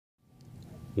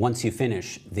once you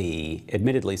finish the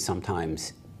admittedly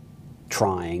sometimes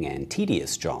trying and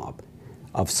tedious job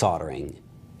of soldering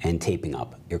and taping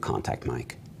up your contact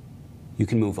mic, you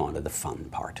can move on to the fun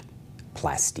part,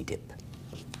 Plasti-Dip.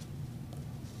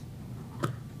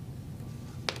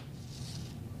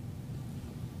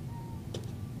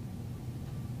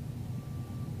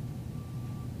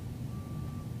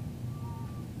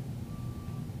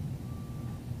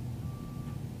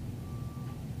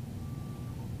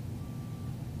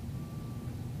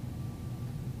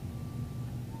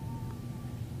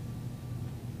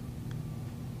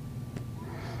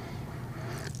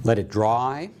 Let it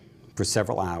dry for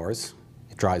several hours.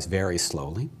 It dries very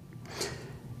slowly.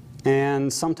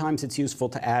 And sometimes it's useful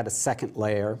to add a second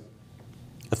layer.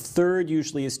 A third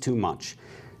usually is too much.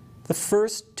 The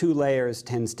first 2 layers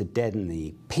tends to deaden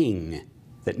the ping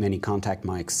that many contact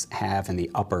mics have in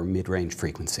the upper mid-range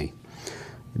frequency.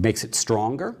 It makes it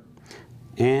stronger,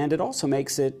 and it also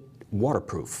makes it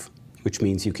waterproof, which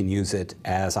means you can use it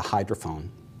as a hydrophone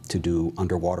to do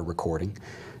underwater recording.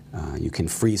 You can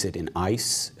freeze it in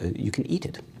ice. You can eat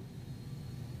it.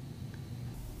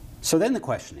 So then the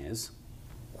question is,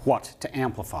 what to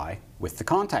amplify with the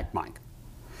contact mic?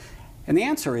 And the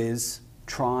answer is,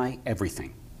 try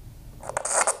everything.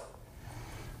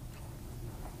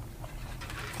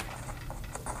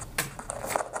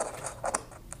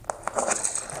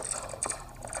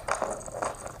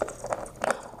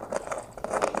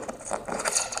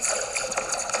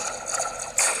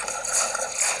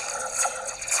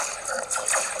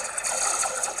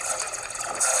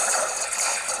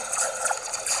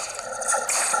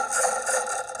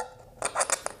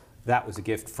 That was a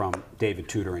gift from David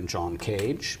Tudor and John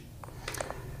Cage.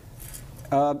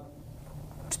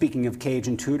 Speaking of Cage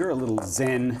and Tudor, a little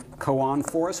Zen koan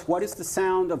for us. What is the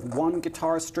sound of one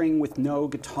guitar string with no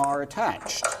guitar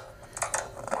attached?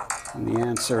 And the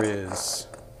answer is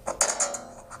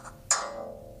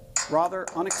rather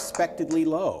unexpectedly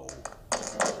low.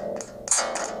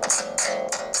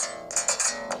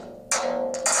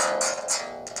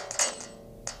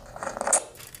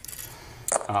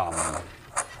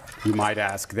 You might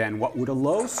ask then, what would a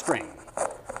low string,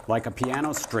 like a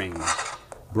piano string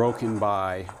broken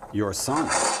by your son,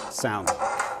 sound like?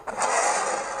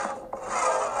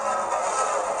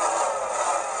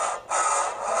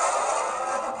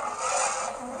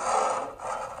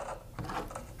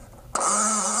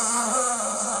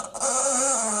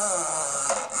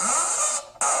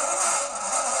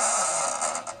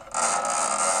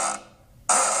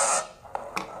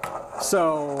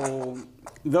 So,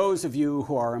 those of you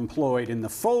who are employed in the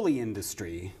Foley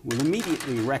industry will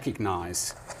immediately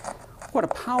recognize what a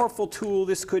powerful tool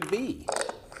this could be.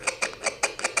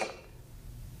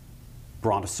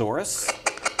 Brontosaurus,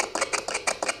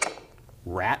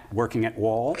 rat working at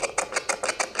wall,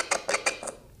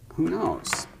 who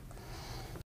knows?